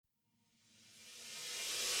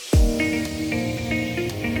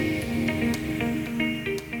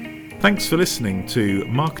Thanks for listening to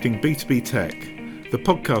Marketing B2B Tech, the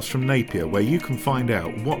podcast from Napier where you can find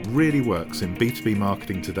out what really works in B2B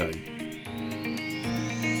marketing today.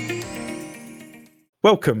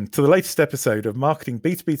 Welcome to the latest episode of Marketing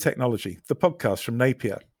B2B Technology, the podcast from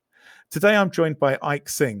Napier. Today I'm joined by Ike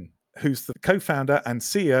Singh, who's the co-founder and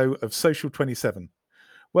CEO of Social27.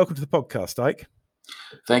 Welcome to the podcast, Ike.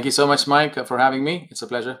 Thank you so much, Mike, for having me. It's a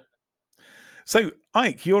pleasure. So,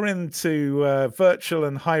 Ike, you're into virtual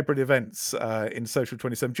and hybrid events in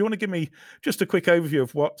Social27. Do you want to give me just a quick overview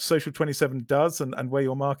of what Social27 does and where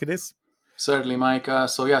your market is? Certainly, Mike.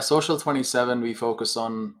 Social27, we focus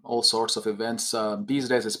on all sorts of events. These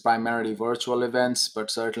days, it's primarily virtual events,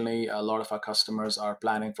 but certainly a lot of our customers are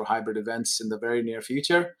planning for hybrid events in the very near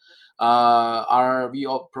future. We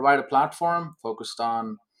provide a platform focused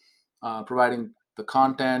on providing the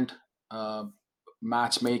content,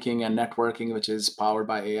 matchmaking and networking, which is powered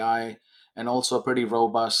by AI, and also a pretty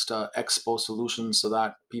robust expo solution so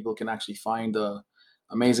that people can actually find the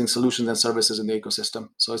amazing solutions and services in the ecosystem.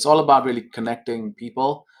 So it's all about really connecting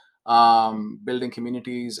people, building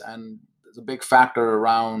communities, and there's a big factor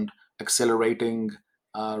around accelerating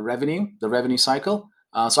the revenue cycle.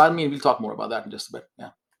 We'll talk more about that in just a bit. Yeah.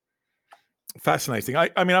 Fascinating.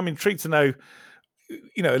 I'm intrigued to know,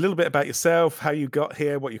 a little bit about yourself, how you got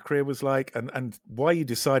here, what your career was like, and why you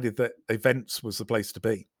decided that events was the place to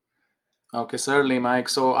be. Okay, certainly, Mike.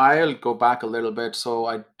 So I'll go back a little bit. So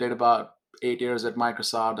I did about 8 years at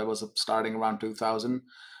Microsoft. I was starting around 2000.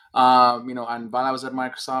 And while I was at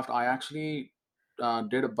Microsoft, I actually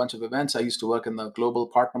did a bunch of events. I used to work in the global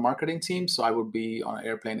partner marketing team. So I would be on an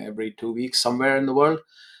airplane every 2 weeks somewhere in the world.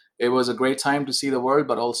 It was a great time to see the world,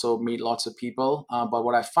 but also meet lots of people. But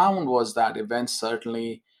what I found was that events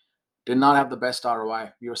certainly did not have the best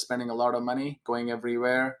ROI. We were spending a lot of money going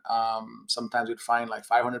everywhere. Sometimes we'd find like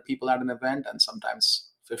 500 people at an event and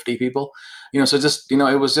sometimes 50 people, it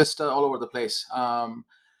was just all over the place.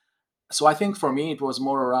 So I think for me, it was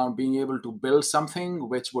more around being able to build something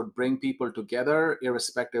which would bring people together,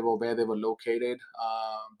 irrespective of where they were located,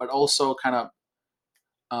 but also kind of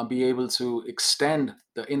be able to extend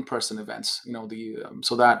the in-person events,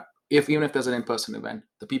 so that even if there's an in-person event,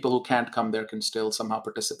 the people who can't come there can still somehow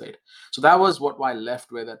participate. So that was what I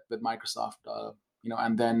left with Microsoft,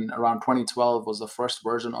 and then around 2012 was the first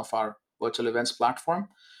version of our virtual events platform.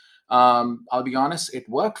 I'll be honest, it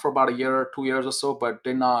worked for about a year or 2 years or so, but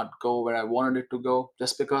did not go where I wanted it to go,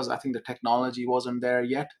 just because I think the technology wasn't there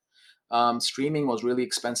yet. Streaming was really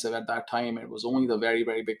expensive at that time. It was only the very,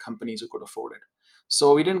 very big companies who could afford it.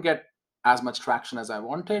 So we didn't get as much traction as I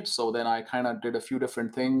wanted. So then I kind of did a few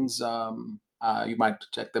different things. You might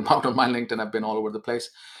check them out on my LinkedIn. I've been all over the place.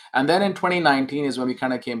 And then in 2019 is when we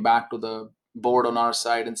kind of came back to the board on our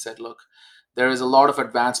side and said, look, there is a lot of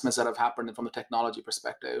advancements that have happened from the technology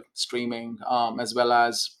perspective, streaming, as well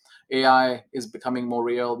as AI is becoming more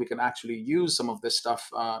real. We can actually use some of this stuff,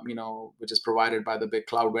 which is provided by the big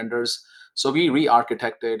cloud vendors. So we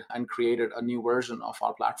re-architected and created a new version of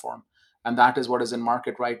our platform. And that is what is in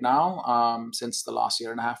market right now, since the last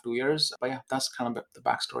year and a half, 2 years. But yeah, that's kind of the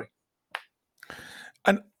backstory.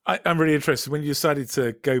 And I'm really interested when you decided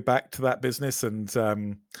to go back to that business and,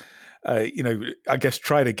 I guess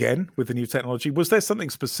try it again with the new technology. Was there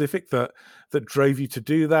something specific that drove you to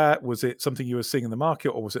do that? Was it something you were seeing in the market,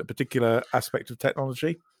 or was it a particular aspect of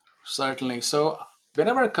technology? Certainly. So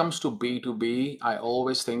whenever it comes to B2B, I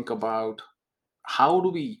always think about how do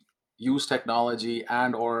we use technology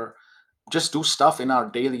and or just do stuff in our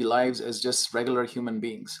daily lives as just regular human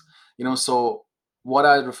beings. So what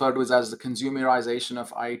I refer to is as the consumerization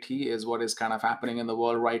of IT is what is kind of happening in the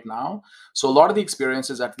world right now. So a lot of the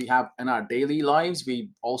experiences that we have in our daily lives,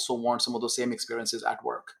 we also want some of those same experiences at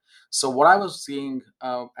work. So what I was seeing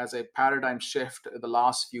as a paradigm shift the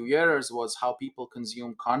last few years was how people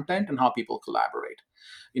consume content and how people collaborate.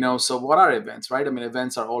 So what are events, right? I mean,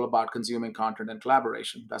 events are all about consuming content and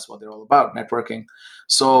collaboration. That's what they're all about, networking.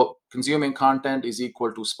 So consuming content is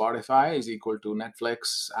equal to Spotify, is equal to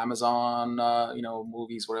Netflix, Amazon,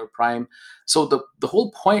 movies, whatever, Prime. So the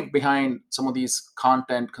whole point behind some of these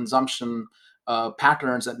content consumption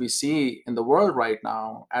patterns that we see in the world right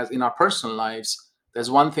now, as in our personal lives, there's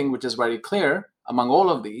one thing which is very clear among all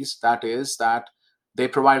of these, that is that they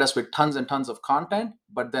provide us with tons and tons of content,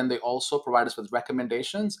 but then they also provide us with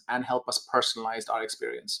recommendations and help us personalize our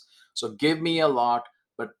experience. So give me a lot,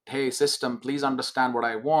 but hey, system, please understand what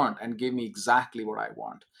I want and give me exactly what I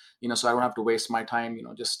want. So I don't have to waste my time,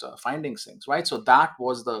 just finding things, right? So that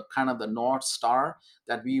was the kind of the North Star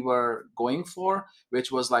that we were going for, which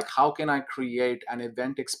was like, how can I create an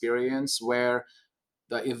event experience where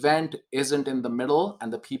the event isn't in the middle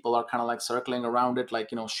and the people are kind of like circling around it like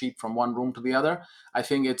sheep from one room to the other. I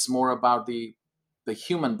think it's more about the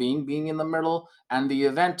human being in the middle and the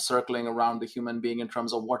event circling around the human being in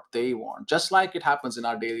terms of what they want, just like it happens in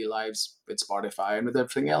our daily lives with Spotify and with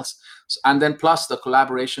everything else. And then plus the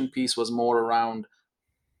collaboration piece was more around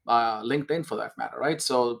LinkedIn for that matter, right?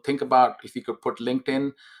 So think about if you could put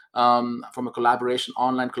LinkedIn from a collaboration,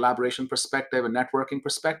 online collaboration perspective, a networking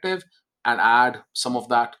perspective, and add some of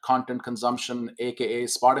that content consumption, aka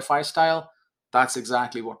Spotify style. That's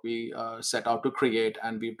exactly what we set out to create,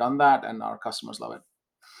 and we've done that, and our customers love it.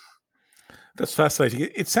 That's fascinating.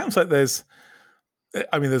 It sounds like there's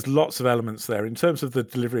lots of elements there in terms of the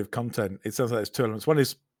delivery of content. It sounds like there's two elements. One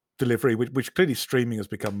is delivery, which clearly streaming has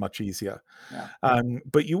become much easier. Yeah.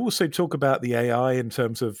 But you also talk about the AI in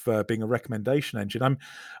terms of being a recommendation engine.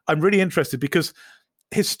 I'm really interested because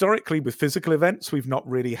historically with physical events, we've not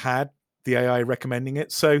really had the AI recommending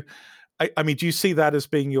it. So, I mean, do you see that as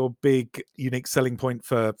being your big unique selling point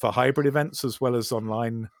for hybrid events as well as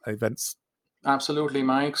online events? Absolutely,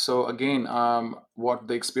 Mike. So again, what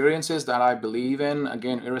the experience is that I believe in,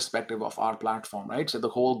 again, irrespective of our platform, right? So the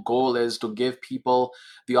whole goal is to give people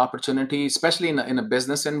the opportunity, especially in a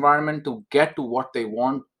business environment, to get to what they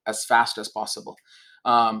want as fast as possible.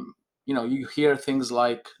 Um, you hear things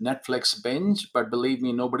like Netflix binge, but believe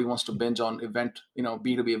me, nobody wants to binge on event,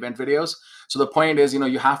 B2B event videos. So the point is,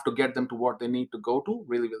 you have to get them to what they need to go to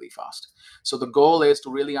really, really fast. So the goal is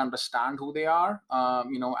to really understand who they are,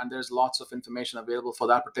 and there's lots of information available for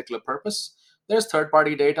that particular purpose. There's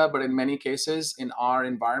third-party data, but in many cases in our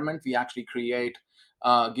environment, we actually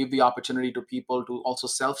give the opportunity to people to also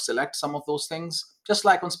self-select some of those things, just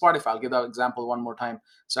like on Spotify. I'll give that example one more time.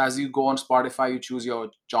 So as you go on Spotify, you choose your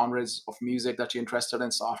genres of music that you're interested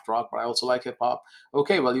in, soft rock, but I also like hip hop.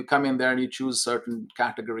 Okay, well, you come in there and you choose certain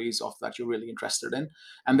categories of that you're really interested in.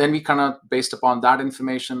 And then we kind of, based upon that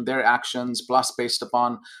information, their actions, plus based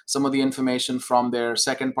upon some of the information from their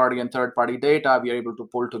second party and third party data, we are able to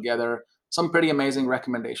pull together some pretty amazing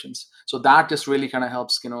recommendations. So that just really kind of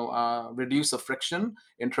helps, reduce the friction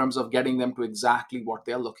in terms of getting them to exactly what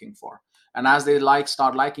they're looking for. And as they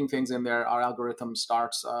start liking things in there, our algorithm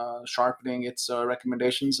starts sharpening its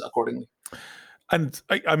recommendations accordingly. And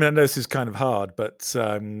I mean, I know this is kind of hard, but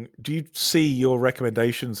do you see your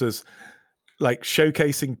recommendations as like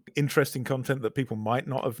showcasing interesting content that people might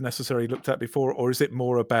not have necessarily looked at before, or is it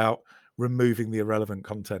more about removing the irrelevant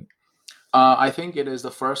content? I think it is the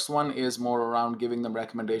first one is more around giving them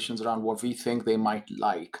recommendations around what we think they might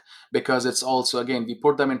like, because it's also, again, we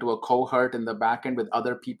put them into a cohort in the backend with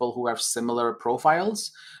other people who have similar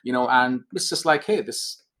profiles, and it's just like, hey,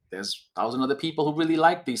 there's 1,000 other people who really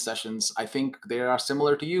like these sessions. I think they are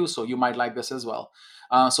similar to you, so you might like this as well.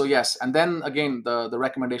 So yes, and then again, the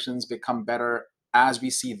recommendations become better as we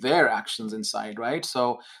see their actions inside, right?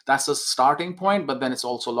 So that's a starting point, but then it's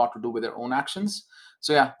also a lot to do with their own actions.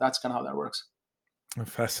 So yeah, that's kind of how that works.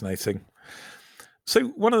 Fascinating. So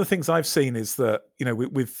one of the things I've seen is that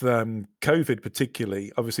with COVID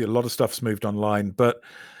particularly, obviously a lot of stuff's moved online, but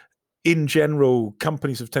in general,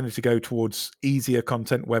 companies have tended to go towards easier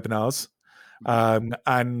content webinars. And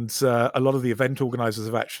a lot of the event organizers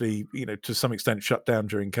have actually, to some extent shut down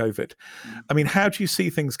during COVID. Mhm. I mean, how do you see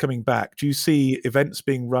things coming back? Do you see events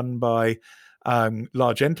being run by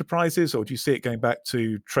large enterprises, or do you see it going back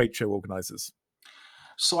to trade show organizers?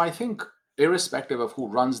 So I think, irrespective of who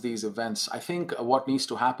runs these events, I think what needs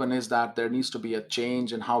to happen is that there needs to be a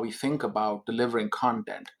change in how we think about delivering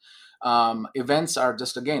content. Events are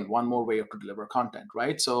just, again, one more way to deliver content,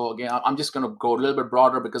 right? So again, I'm just going to go a little bit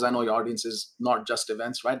broader because I know your audience is not just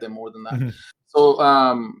events, right? They're more than that. Mhm. So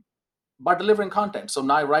but delivering content. So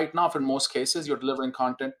now, right now, for most cases, you're delivering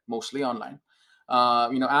content mostly online.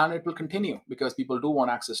 And it will continue because people do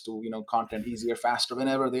want access to content easier, faster,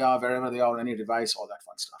 whenever they are, wherever they are, on any device, all that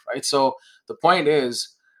fun stuff, right? So the point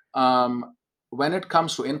is, um, when it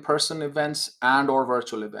comes to in-person events and or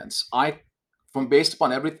virtual events, from based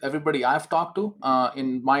upon everybody I've talked to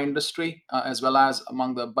in my industry, as well as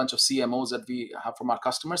among the bunch of CMOs that we have from our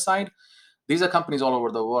customer side, these are companies all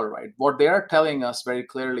over the world, right? What they are telling us very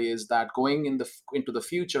clearly is that going into the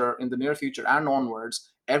future, in the near future and onwards,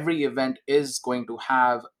 every event is going to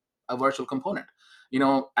have a virtual component.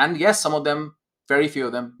 And yes, some of them, very few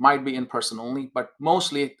of them, might be in person only, but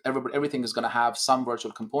mostly everything is going to have some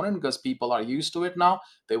virtual component because people are used to it now.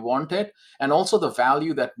 They want it, and also the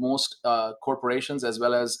value that most corporations as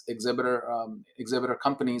well as exhibitor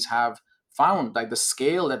companies have found, like the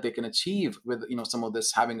scale that they can achieve with some of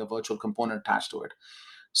this having a virtual component attached to it.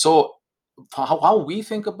 So how we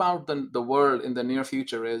think about the world in the near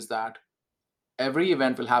future is that every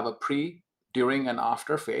event will have a pre during and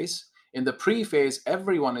after phase. In the pre-phase,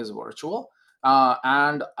 everyone is virtual.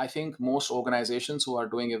 And I think most organizations who are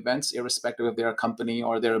doing events, irrespective if they're a company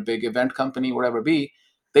or they're a big event company, whatever it be,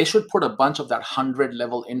 they should put a bunch of that 100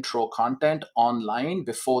 level intro content online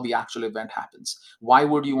before the actual event happens. Why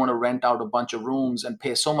would you want to rent out a bunch of rooms and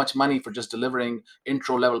pay so much money for just delivering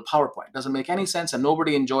intro level PowerPoint? Doesn't make any sense. And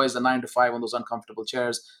nobody enjoys the 9 to 5 on those uncomfortable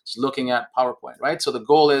chairs just looking at PowerPoint, right? So the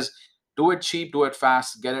goal is do it cheap, do it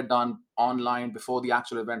fast, get it done online before the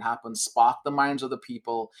actual event happens, spark the minds of the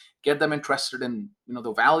people, get them interested in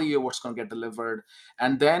the value of what's going to get delivered,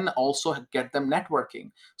 and then also get them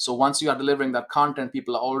networking. So once you are delivering that content,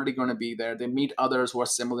 people are already going to be there. They meet others who are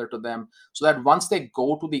similar to them, so that once they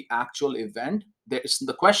go to the actual event,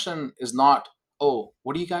 the question is not, oh,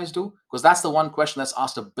 what do you guys do? Because that's the one question that's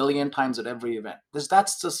asked a billion times at every event.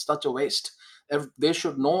 That's just such a waste. They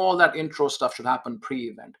should know all that intro stuff should happen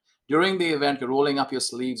pre-event. During the event, you're rolling up your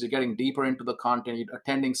sleeves, you're getting deeper into the content, you're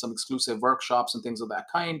attending some exclusive workshops and things of that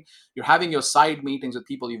kind. You're having your side meetings with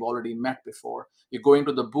people you've already met before. You're going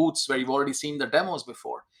to the booths where you've already seen the demos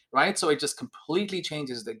before, right? So it just completely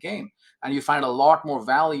changes the game. And you find a lot more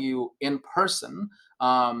value in person.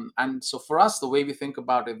 And so for us, the way we think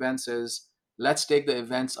about events is let's take the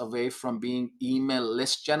events away from being email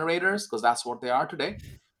list generators, because that's what they are today.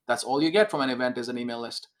 That's all you get from an event is an email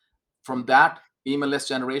list. From that email list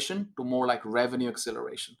generation to more like revenue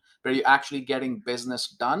acceleration, where you're actually getting business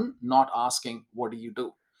done, not asking what do you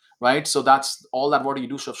do, right? So that's all that what do you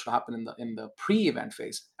do should happen in the pre-event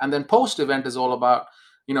phase. And then post-event is all about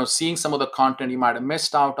seeing some of the content you might have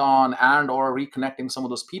missed out on, and or reconnecting some of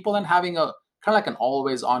those people and having a kind of like an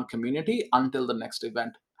always on community until the next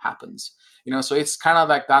event happens. So it's kind of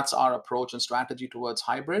like that's our approach and strategy towards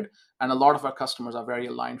hybrid, and a lot of our customers are very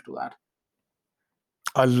aligned to that.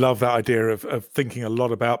 I love that idea of thinking a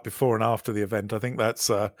lot about before and after the event. I think that's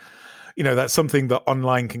that's something that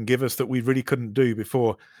online can give us that we really couldn't do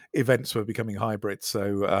before events were becoming hybrid.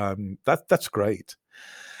 So that's great.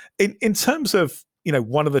 In terms of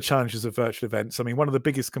one of the challenges of virtual events, I mean, one of the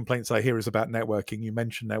biggest complaints I hear is about networking. You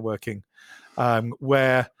mentioned networking,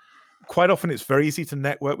 where quite often it's very easy to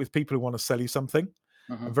network with people who want to sell you something.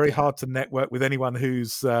 And very hard to network with anyone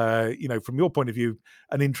who's, from your point of view,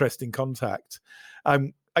 an interesting contact. I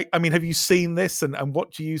mean, have you seen this, and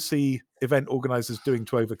what do you see event organizers doing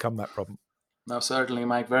to overcome that problem? No, certainly,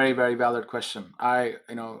 Mike. Very, very valid question. I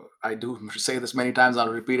do say this many times.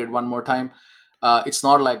 I'll repeat it one more time. It's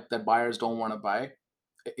not like that buyers don't want to buy.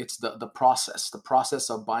 It's the process. The process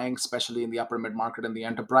of buying, especially in the upper mid market and the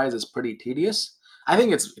enterprise, is pretty tedious. I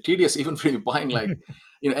think it's tedious even for you buying like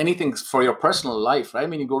anything for your personal life, right? I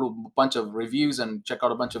mean, you go to a bunch of reviews and check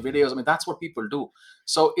out a bunch of videos. I mean, that's what people do.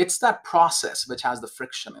 So it's that process which has the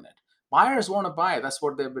friction in it. Buyers want to buy. That's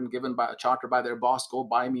what they've been given by a charter by their boss. Go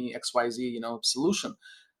buy me XYZ, solution.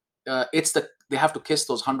 It's they have to kiss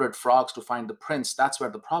those 100 frogs to find the prince. That's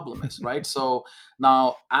where the problem is, right? So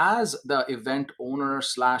now, as the event owner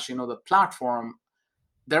slash the platform,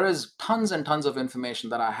 there is tons and tons of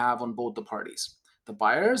information that I have on both the parties, the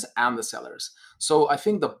buyers and the sellers. So I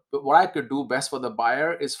think what I could do best for the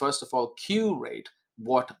buyer is, first of all, curate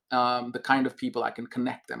what the kind of people I can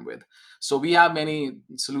connect them with. So we have many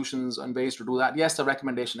solutions and ways to do that. Yes, the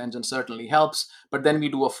recommendation engine certainly helps, but then we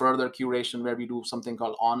do a further curation where we do something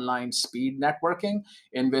called online speed networking,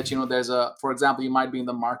 in which for example, you might be in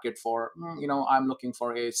the market for I'm looking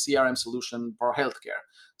for a CRM solution for healthcare.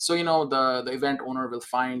 So the event owner will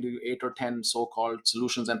find you 8 or 10 so-called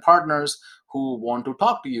solutions and partners who want to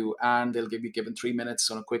talk to you, and they'll be given 3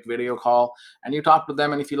 minutes on a quick video call, and you talk to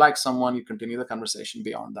them, and if you like someone, you continue the conversation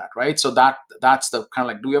beyond that, right? So that's the kind of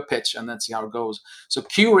like do your pitch and then see how it goes. So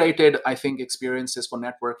curated, I think, experiences for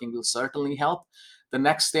networking will certainly help. The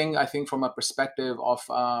next thing, I think, from a perspective of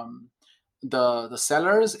the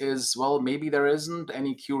sellers is, well, maybe there isn't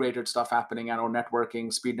any curated stuff happening or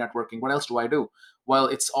networking, speed networking. What else do I do? Well,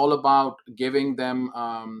 it's all about giving them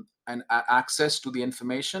access to the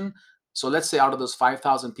information. So let's say out of those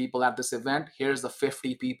 5,000 people at this event, here's the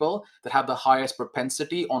 50 people that have the highest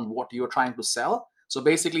propensity on what you're trying to sell. So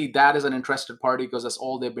basically, that is an interested party, because that's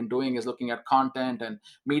all they've been doing is looking at content and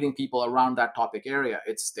meeting people around that topic area.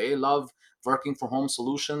 They love working from home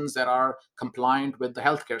solutions that are compliant with the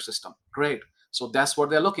healthcare system. Great. So that's what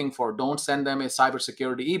they're looking for. Don't send them a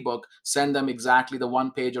cybersecurity ebook. Send them exactly the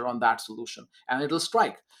one pager on that solution, and it'll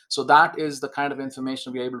strike. So that is the kind of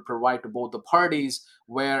information we're able to provide to both the parties,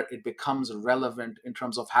 where it becomes relevant in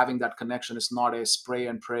terms of having that connection. It's not a spray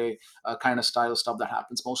and pray kind of style stuff that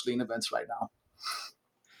happens mostly in events right now.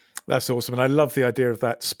 That's awesome. And I love the idea of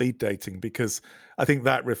that speed dating, because I think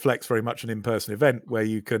that reflects very much an in-person event where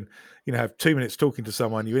you can, have 2 minutes talking to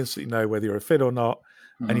someone, you instantly know whether you're a fit or not,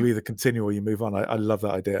 and you Mhm. either continue or you move on. I love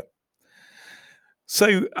that idea.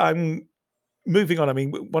 So, moving on, I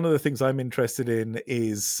mean, one of the things I'm interested in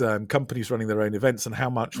is companies running their own events and how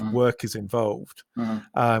much Mhm. work is involved.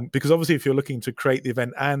 Mhm. Because obviously, if you're looking to create the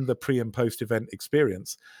event and the pre and post event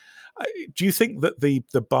experience, do you think that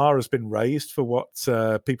the bar has been raised for what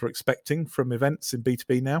people are expecting from events in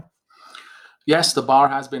B2B now? Yes, the bar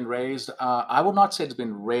has been raised. I would not say it's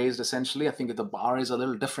been raised essentially. I think the bar is a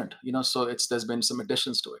little different, so there's been some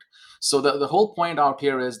additions to it. So the whole point out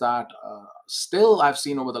here is that still I've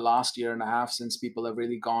seen over the last year and a half, since people have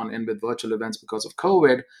really gone in with virtual events because of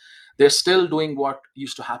COVID, they're still doing what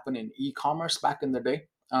used to happen in e-commerce back in the day,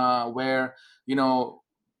 where you know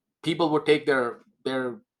people would take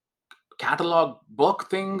their catalog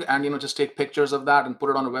book thing and just take pictures of that and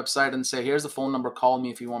put it on a website and say, here's the phone number, call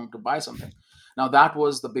me if you want to buy something. Now that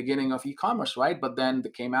was the beginning of e-commerce, right? But then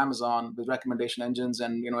came Amazon with recommendation engines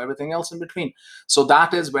and everything else in between. So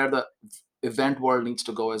that is where the event world needs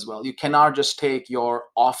to go as well. You cannot just take your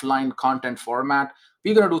offline content format.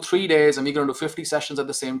 We're going to do 3 days and we're going to do 50 sessions at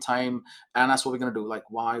the same time, and that's what we're going to do. Like,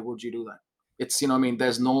 why would you do that? It's I mean,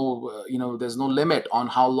 there's no limit on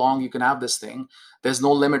how long you can have this thing. There's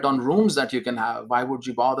no limit on rooms that you can have. Why would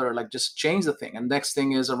you bother? Like, just change the thing. And next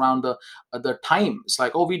thing is around the time. It's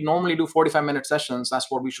like, oh, we normally do 45-minute sessions.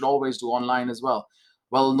 That's what we should always do online as well.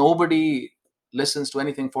 Well, nobody listens to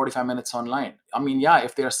anything 45 minutes online. I mean, yeah,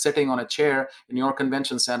 if they're sitting on a chair in your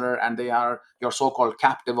convention center and they are your so-called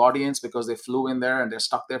captive audience because they flew in there and they're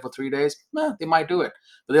stuck there for 3 days, they might do it,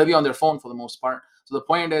 but they'll be on their phone for the most part. So the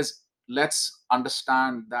point is, let's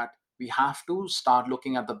understand that we have to start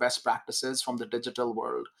looking at the best practices from the digital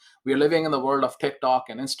world. We are living in the world of TikTok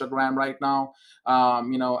and Instagram right now,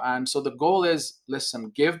 and so the goal is,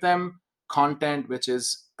 listen, give them content which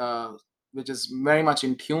is very much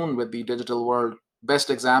in tune with the digital world. Best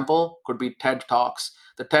example could be TED Talks.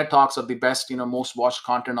 The TED Talks are the best, most watched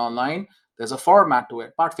content online. There's a format to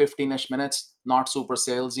it, about 15-ish minutes, not super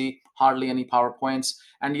salesy, hardly any PowerPoints.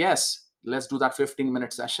 And yes, let's do that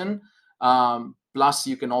 15-minute session. Plus,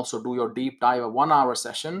 you can also do your deep dive, a 1 hour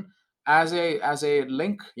session as a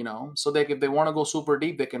link, so they if they want to go super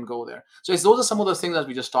deep, they can go there. So those are some of the things that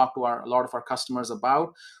we just talked to a lot of our customers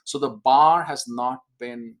about. So the bar has not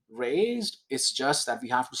been raised. It's just that we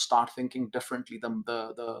have to start thinking differently.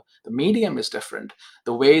 The medium is different.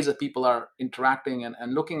 The ways that people are interacting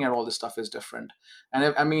and looking at all this stuff is different.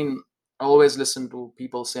 And I mean, I always listen to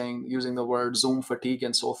people using the word Zoom fatigue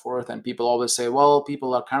and so forth. And people always say, well,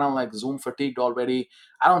 people are kind of like Zoom fatigued already.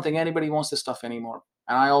 I don't think anybody wants this stuff anymore.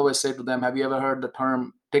 And I always say to them, have you ever heard the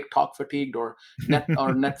term TikTok fatigued or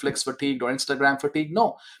Netflix fatigued or Instagram fatigued?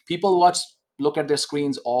 No, people look at their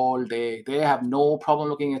screens all day. They have no problem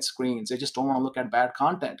looking at screens. They just don't want to look at bad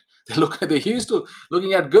content. They're used to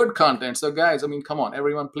looking at good content. So guys, I mean, come on,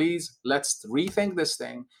 everyone, please, let's rethink this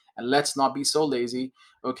thing and let's not be so lazy.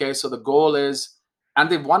 Okay, so the goal is, and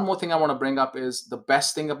the one more thing I want to bring up is the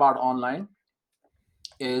best thing about online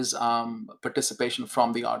is participation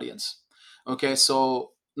from the audience. Okay,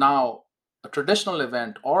 so now a traditional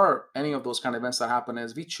event or any of those kind of events that happen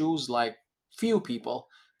is we choose like few people,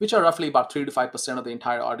 which are roughly about 3 to 5% of the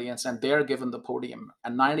entire audience, and they're given the podium,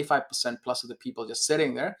 and 95% plus of the people just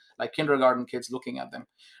sitting there like kindergarten kids looking at them,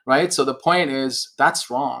 right? So the point is, that's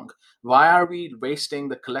wrong. Why are we wasting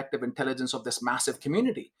the collective intelligence of this massive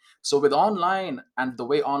community? So with online and the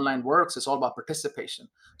way online works, it's all about participation.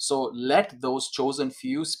 So let those chosen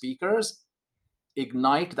few speakers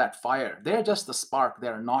ignite that fire. They're just the spark,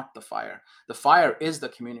 they're not the fire. The fire is the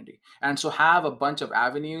community. And so have a bunch of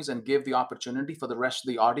avenues and give the opportunity for the rest of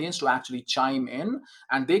the audience to actually chime in,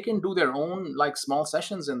 and they can do their own like small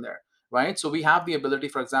sessions in there. Right. So we have the ability,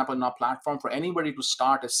 for example, in our platform for anybody to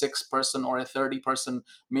start a 6 person or a 30 person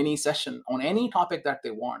mini session on any topic that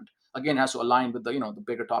they want. Again, it has to align with the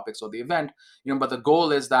bigger topics of the event. But the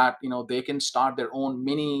goal is that they can start their own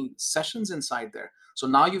mini sessions inside there. So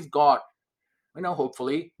now you've got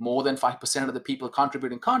hopefully more than 5% of the people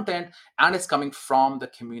contributing content, and it's coming from the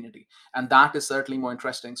community. And that is certainly more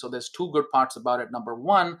interesting. So there's two good parts about it. Number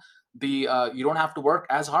one, the you don't have to work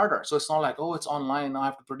as harder. So it's not like, oh, it's online, now I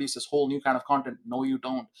have to produce this whole new kind of content. No, you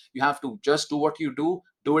don't. You have to just do what you do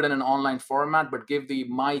it in an online format, but give the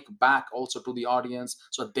mic back also to the audience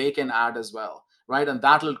so they can add as well, right? And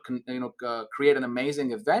that'll create an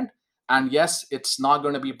amazing event. And yes, it's not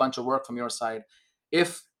going to be a bunch of work from your side.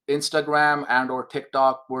 If Instagram and or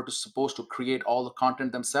TikTok were supposed to create all the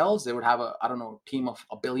content themselves, they would have a, I don't know, team of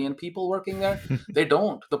a billion people working there. They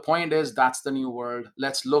don't. The point is that's the new world.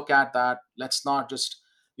 Let's look at that. Let's not just,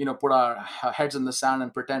 put our heads in the sand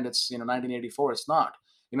and pretend it's, 1984. It's not.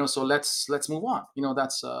 So let's move on.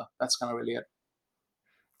 That's kind of really it.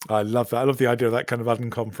 I love that. I love the idea of that kind of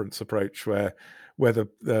unconference approach where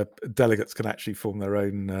the delegates can actually form their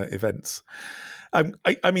own events.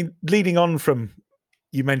 I mean, leading on from,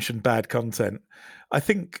 you mentioned bad content. I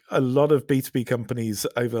think a lot of B2B companies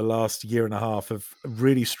over the last year and a half have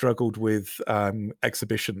really struggled with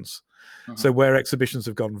exhibitions. Mhm. So where exhibitions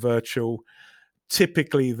have gone virtual,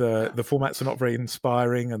 typically the formats are not very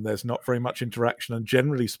inspiring and there's not very much interaction. And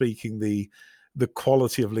generally speaking, the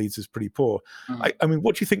quality of leads is pretty poor. Mhm. I mean,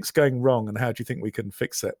 what do you think's going wrong and how do you think we can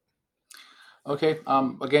fix it? Okay.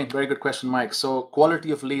 Again, very good question, Mike. So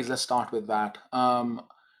quality of leads, let's start with that.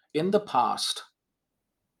 In the past,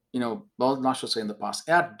 well, not sure say in the past,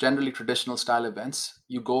 at generally traditional style events,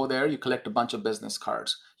 you go there, you collect a bunch of business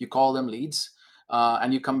cards, you call them leads,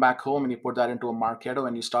 and you come back home and you put that into a Marketo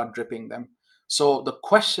and you start dripping them. So the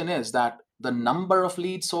question is that the number of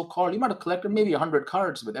leads, so called, you might have collected maybe 100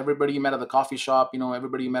 cards with everybody you met at the coffee shop,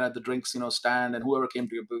 everybody you met at the drinks, stand, and whoever came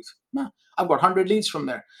to your booth. Nah, I've got 100 leads from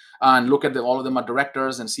there. And look at all of them are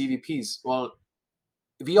directors and CVPs. Well,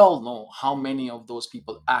 we all know how many of those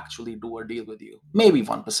people actually do a deal with you. Maybe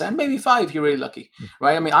 1%, maybe 5 if you're really lucky,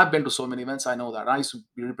 right? I mean, I've been to so many events, I know that. I used to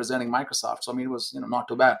be representing Microsoft, so I mean, it was, not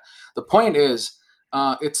too bad. The point is,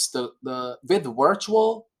 it's the with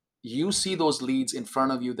virtual, you see those leads in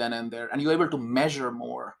front of you then and there, and you're able to measure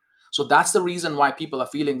more. So that's the reason why people are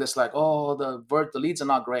feeling this like, oh, the leads are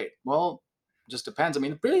not great. Well, just depends. I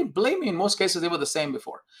mean, really, believe me, in most cases they were the same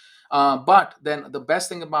before. But then the best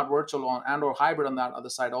thing about virtual and or hybrid on that other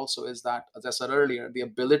side also is that, as I said earlier, the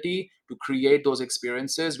ability to create those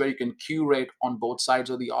experiences where you can curate on both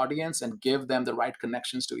sides of the audience and give them the right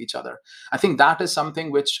connections to each other. I think that is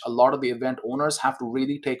something which a lot of the event owners have to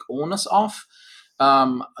really take onus of.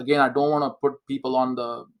 Again, I don't want to put people on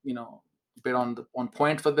the, bit on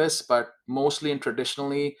point for this, but mostly and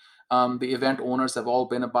traditionally, the event owners have all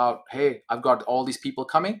been about, hey, I've got all these people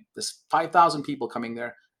coming. There's 5,000 people coming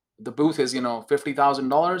there. The booth is,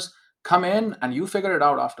 $50,000. Come in and you figure it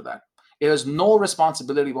out after that. It has no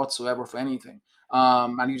responsibility whatsoever for anything,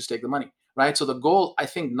 and you just take the money, right? So the goal, I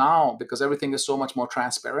think now, because everything is so much more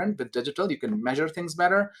transparent with digital, you can measure things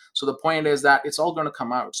better. So the point is that it's all going to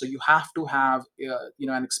come out. So you have to have,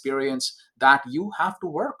 an experience that you have to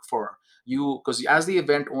work for. Because as the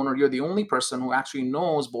event owner, you're the only person who actually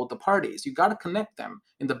knows both the parties. You got to connect them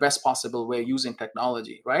in the best possible way using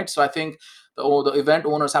technology, right? So I think the event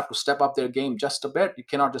owners have to step up their game just a bit. You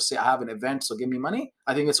cannot just say, I have an event, so give me money.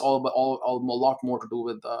 I think it's all a lot more to do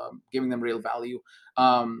with giving them real value.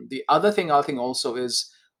 The other thing I think also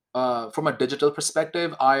is, from a digital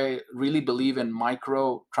perspective, I really believe in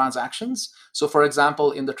micro transactions. So, for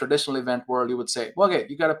example, in the traditional event world, you would say, well, okay,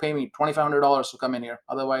 you got to pay me $2,500 to come in here.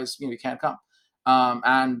 Otherwise, you can't come.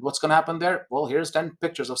 And what's going to happen there? Well, here's 10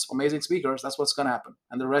 pictures of amazing speakers. That's what's going to happen.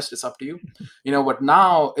 And the rest is up to you. But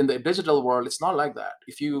now in the digital world, it's not like that.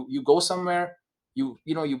 If you go somewhere, you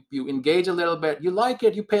engage a little bit, you like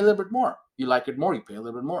it, you pay a little bit more. You like it more, you pay a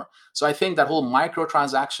little bit more. So I think that whole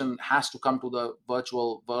microtransaction has to come to the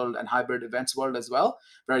virtual world and hybrid events world as well,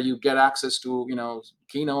 where you get access to,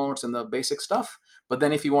 keynotes and the basic stuff. But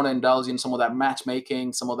then if you want to indulge in some of that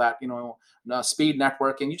matchmaking, some of that, speed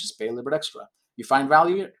networking, you just pay a little bit extra. You find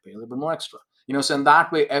value, you pay a little bit more extra. So in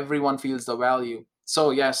that way, everyone feels the value. So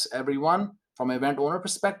yes, everyone from an event owner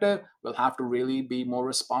perspective will have to really be more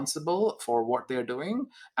responsible for what they're doing.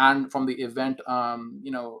 And from the event,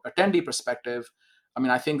 attendee perspective, I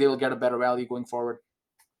mean, I think they will get a better value going forward.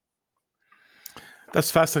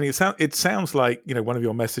 That's fascinating. It sounds like, one of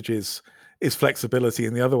your messages is flexibility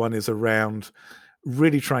and the other one is around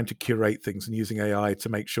really trying to curate things and using AI to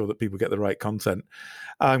make sure that people get the right content.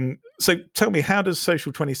 So tell me, how does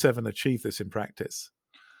Social 27 achieve this in practice?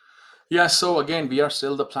 Yeah, so again, we are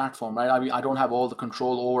still the platform, right? I mean, I don't have all the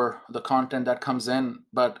control over the content that comes in,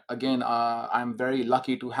 but again, I'm very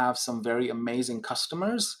lucky to have some very amazing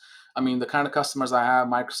customers. I mean, the kind of customers I have,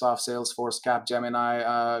 Microsoft, Salesforce,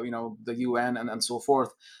 Capgemini, the UN, and so forth.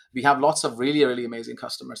 We have lots of really, really amazing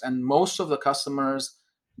customers, and most of the customers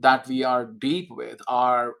that we are deep with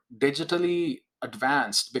are digitally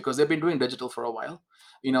advanced because they've been doing digital for a while.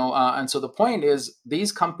 And so the point is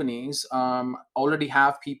these companies already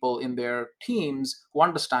have people in their teams who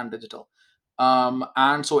understand digital,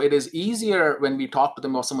 and so it is easier when we talk to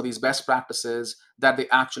them about some of these best practices that they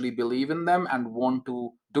actually believe in them and want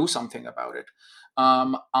to do something about it.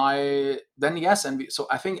 I then yes, and so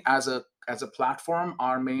I think as a platform,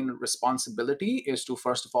 our main responsibility is to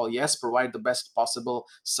first of all, yes, provide the best possible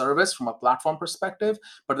service from a platform perspective,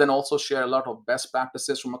 but then also share a lot of best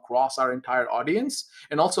practices from across our entire audience,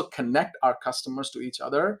 and also connect our customers to each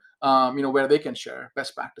other. Where they can share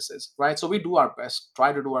best practices, right? So we do our best,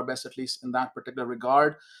 try to do our best at least in that particular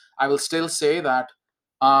regard. I will still say that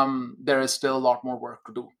there is still a lot more work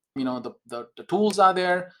to do. The tools are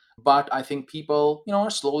there, but I think people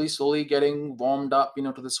are slowly getting warmed up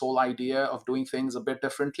to this whole idea of doing things a bit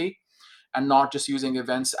differently, and not just using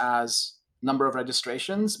events as number of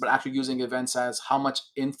registrations, but actually using events as how much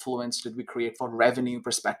influence did we create for revenue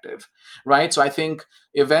perspective, right? So I think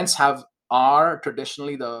events are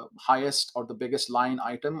traditionally the highest or the biggest line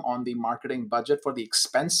item on the marketing budget for the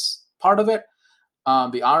expense part of it.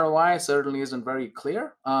 The ROI certainly isn't very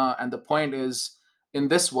clear. And the point is, in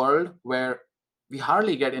this world where we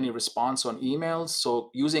hardly get any response on emails, so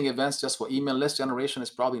using events just for email list generation is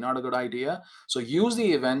probably not a good idea. So use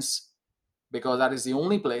the events because that is the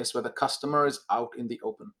only place where the customer is out in the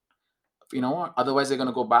open. Otherwise they're going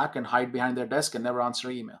to go back and hide behind their desk and never answer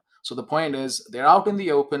email. So the point is, they're out in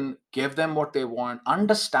the open. Give them what they want,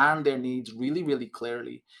 understand their needs really really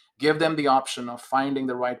clearly, give them the option of finding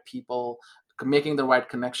the right people, making the right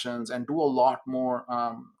connections, and do a lot more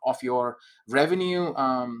of your revenue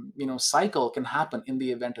cycle can happen in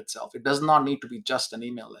the event itself. It does not need to be just an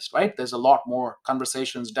email list, right? There's a lot more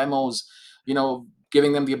conversations, demos,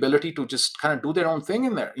 giving them the ability to just kind of do their own thing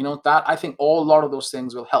in there. That I think a lot of those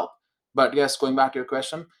things will help. But yes, going back to your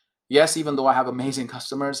question, yes, even though I have amazing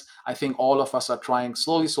customers, I think all of us are trying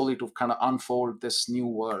slowly to kind of unfold this new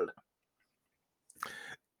world.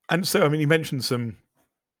 And so, I mean, you mentioned some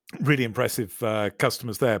really impressive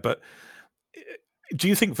customers there, but do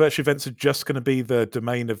you think virtual events are just going to be the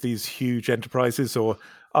domain of these huge enterprises, or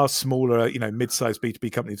are smaller, mid-sized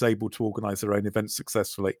B2B companies able to organize their own events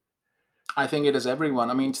successfully? I think it is everyone.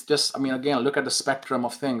 I mean, again, look at the spectrum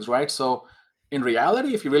of things, right? So, in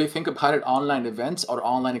reality, if you really think about it, online events or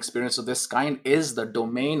online experience of this kind is the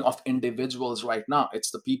domain of individuals right now. It's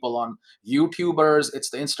the people on YouTubers, it's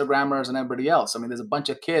the Instagrammers, and everybody else. I mean, there's a bunch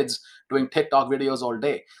of kids doing TikTok videos all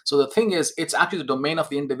day. So, the thing is, it's actually the domain of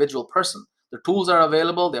the individual person. The tools are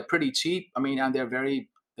available, they're pretty cheap. I mean, and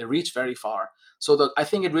they reach very far. So, I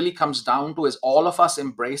think it really comes down to is all of us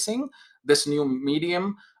embracing this new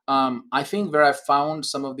medium. I think where I've found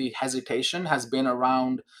some of the hesitation has been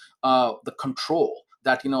around the control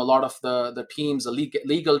that a lot of the teams, the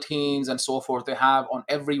legal teams and so forth, they have on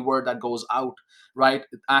every word that goes out, right?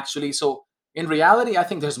 Actually, so in reality, I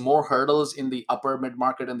think there's more hurdles in the upper mid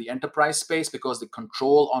market and the enterprise space because the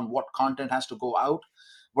control on what content has to go out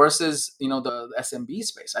versus the SMB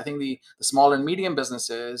space. I think the small and medium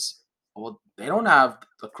businesses, well, they don't have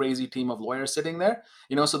the crazy team of lawyers sitting there.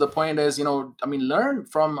 So the point is, I mean, learn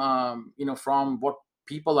from what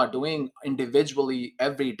people are doing individually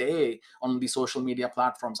every day on the social media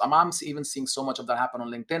platforms. I'm even seeing so much of that happen on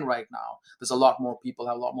LinkedIn right now. There's a lot more people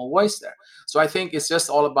have a lot more voice there. So I think it's just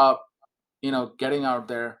all about getting out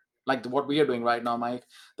there like what we are doing right now, Mike.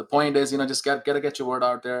 The point is, just get your word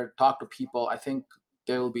out there, talk to people. I think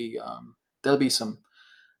there'll be some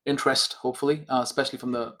interest, hopefully, especially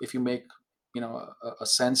from the if you make a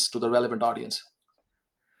sense to the relevant audience.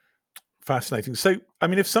 Fascinating. So, I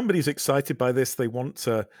mean, if somebody's excited by this, they want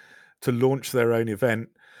to launch their own event.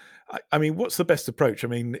 I mean, what's the best approach? I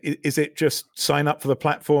mean, is it just sign up for the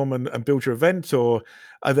platform and build your event, or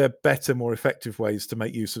are there better, more effective ways to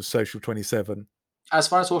make use of Social 27? As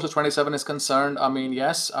far as Social 27 is concerned, I mean,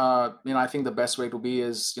 yes, I think the best way to be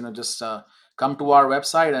is, just come to our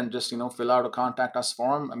website and just, fill out a contact us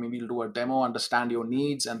form. I mean, we'll do a demo, understand your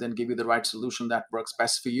needs, and then give you the right solution that works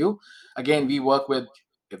best for you. Again, we work with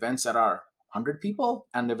events that are 100 people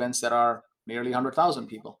and events that are nearly 100,000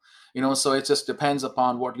 people. So it just depends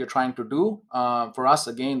upon what you're trying to do. For us,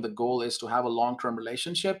 again, the goal is to have a long-term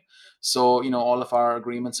relationship. So all of our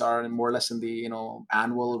agreements are more or less in the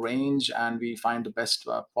annual range, and we find the best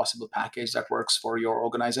possible package that works for your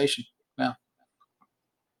organization. Yeah.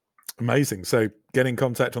 Amazing. So get in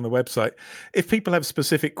contact on the website. If people have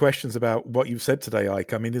specific questions about what you've said today,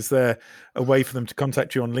 Ike, I mean, is there a way for them to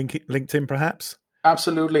contact you on LinkedIn, perhaps?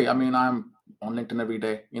 Absolutely. I mean, I'm on LinkedIn every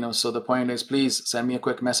day. So the point is, please send me a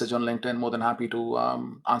quick message on LinkedIn. More than happy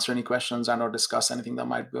to answer any questions and or discuss anything that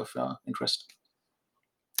might be of interest.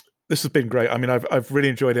 This has been great. I mean, I've really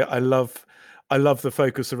enjoyed it. I love the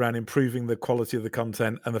focus around improving the quality of the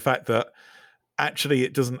content and the fact that actually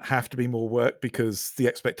it doesn't have to be more work because the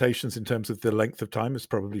expectations in terms of the length of time is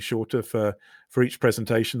probably shorter for each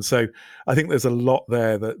presentation. So I think there's a lot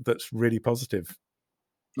there that's really positive.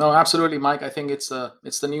 No, absolutely, Mike. I think it's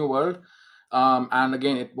the new world. And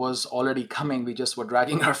again, it was already coming. We just were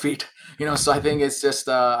dragging our feet, So I think it's just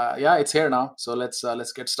yeah, it's here now. So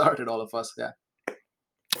let's get started, all of us. Yeah.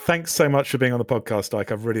 Thanks so much for being on the podcast,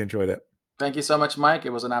 Ike. I've really enjoyed it. Thank you so much, Mike.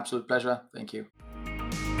 It was an absolute pleasure. Thank you.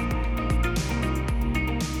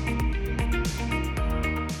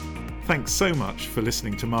 Thanks so much for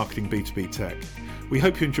listening to Marketing B2B Tech. We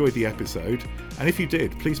hope you enjoyed the episode, and if you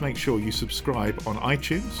did, please make sure you subscribe on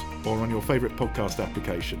iTunes or on your favourite podcast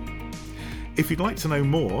application. If you'd like to know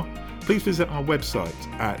more, please visit our website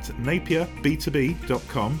at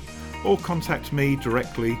napierb2b.com or contact me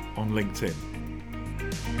directly on LinkedIn.